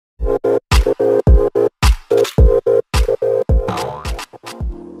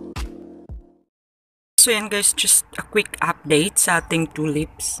So yan guys, just a quick update sa ating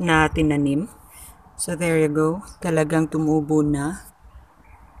tulips na tinanim. So there you go, talagang tumubo na.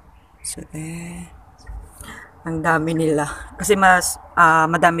 So there, ang dami nila. Kasi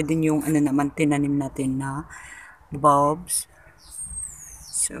madami din yung naman tinanim natin na bulbs.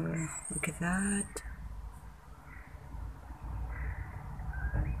 So look at that.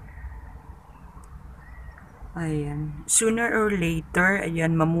 Ayan. Sooner or later,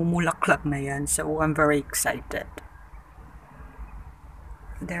 ayan, mamumulaklak na yan. So, I'm very excited.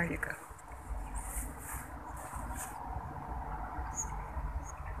 There you go.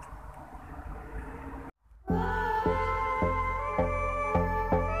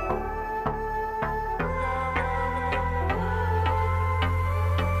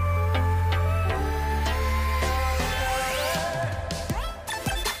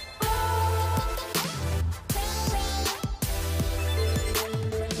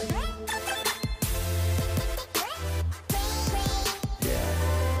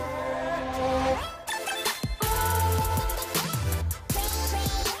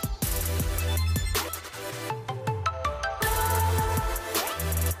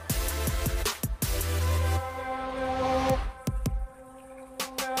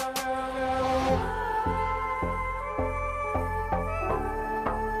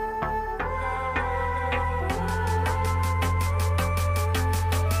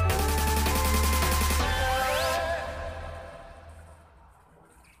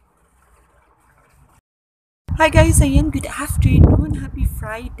 Hi guys, ayan, good afternoon, happy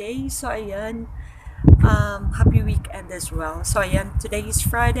Friday. So ayan, happy weekend as well. So ayan, today is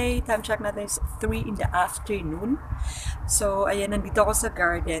Friday, time check natin is 3 in the afternoon. So ayan, nandito ako sa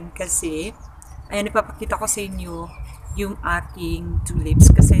garden kasi ayan, ipapakita ko sa inyo yung aking tulips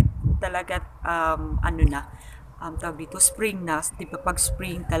kasi talaga tawag dito, spring na, di ba pag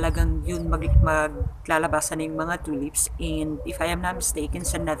spring talagang yun maglalabasan ng mga tulips, and if I am not mistaken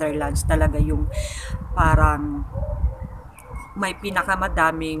sa Netherlands talaga yung parang may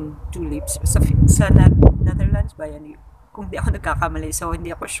pinakamadaming tulips sa Netherlands ba yan? Kung di ako nagkakamali, so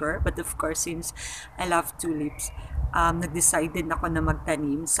hindi ako sure, but of course since I love tulips, nag-decide din ako na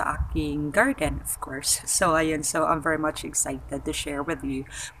magtanim sa aking garden, of course. So ayun, so I'm very much excited to share with you.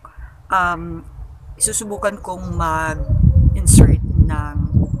 Susubukan kong mag-insert ng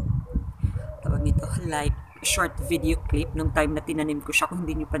tawag nito, like short video clip nung time na tinanim ko siya kung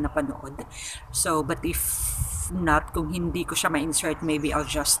hindi nyo pa napanood. So, but if not, kung hindi ko siya ma-insert, maybe I'll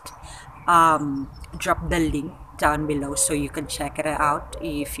just drop the link down below so you can check it out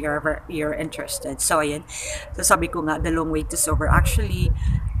if you're interested. So, ayan. So, sabi ko nga, the long wait is over. Actually,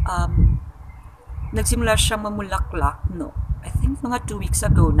 nagsimula siyang mamulaklak, no? I think mga 2 weeks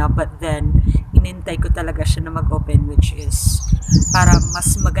ago na, but then inintay ko talaga siya na mag-open, which is para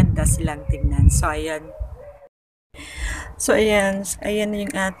mas maganda silang tingnan. So ayan. So ayan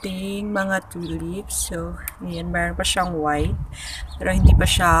yung ating mga tulips. So ayan, meron pa siyang white pero hindi pa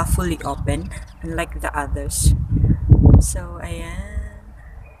siya fully open unlike the others. So ayan.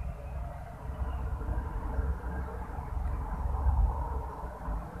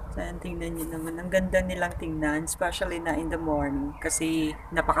 So, tingnan nyo naman. Ang ganda nilang tingnan, especially na in the morning kasi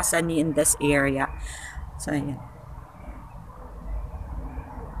napaka-sunny in this area. So, ayan.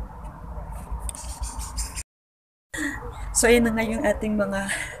 So, ayan na nga yung ating mga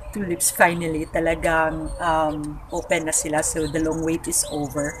tulips finally. Talagang open na sila. So, the long wait is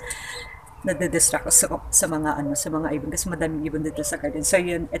over. Nade-distract ako sa mga ibon kasi madaming ibon dito sa garden. So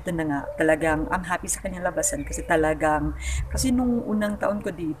yun, ito na nga, talagang I'm happy sa kanyang labasan kasi kasi nung unang taon ko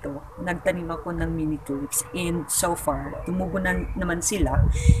dito, nagtanim ako ng mini tulips, and so far tumubo na naman sila.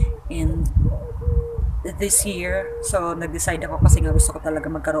 And this year, so nag-decide ako kasi nga gusto ko talaga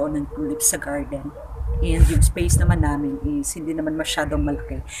magkaroon ng tulips sa garden. And yung space naman namin is hindi naman masyadong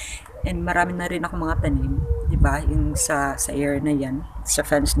malaki. And marami na rin ako mga tanim, di ba? Yung sa area na yan, sa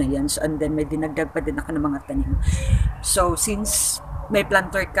fence na yan. So, and then may dinagdag pa din ako ng mga tanim. So, since may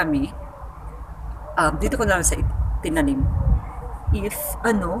planter kami, dito ko na lang sa tinanim. If,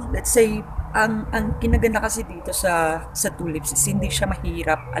 let's say, ang kinaganda kasi dito sa tulips is hindi siya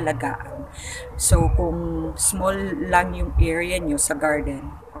mahirap alagaan. So, kung small lang yung area nyo sa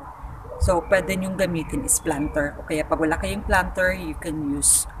garden, so, pwede nyong gamitin is planter. O kaya pag wala kayong planter, you can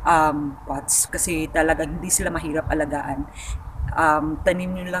use pots. Kasi talaga hindi sila mahirap alagaan.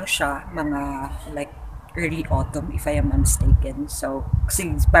 Tanim nyo lang siya mga like early autumn if I am not mistaken. So,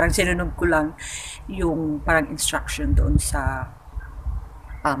 kasi parang sinunod ko lang yung parang instruction doon sa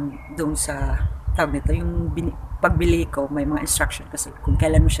tawag nito, yung pagbili ko, may mga instruction kasi kung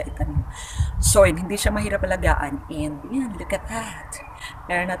kailan mo siya itanim. So, hindi siya mahirap alagaan. And, yan, look at that.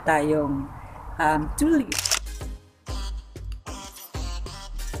 Meron na tayong tulips.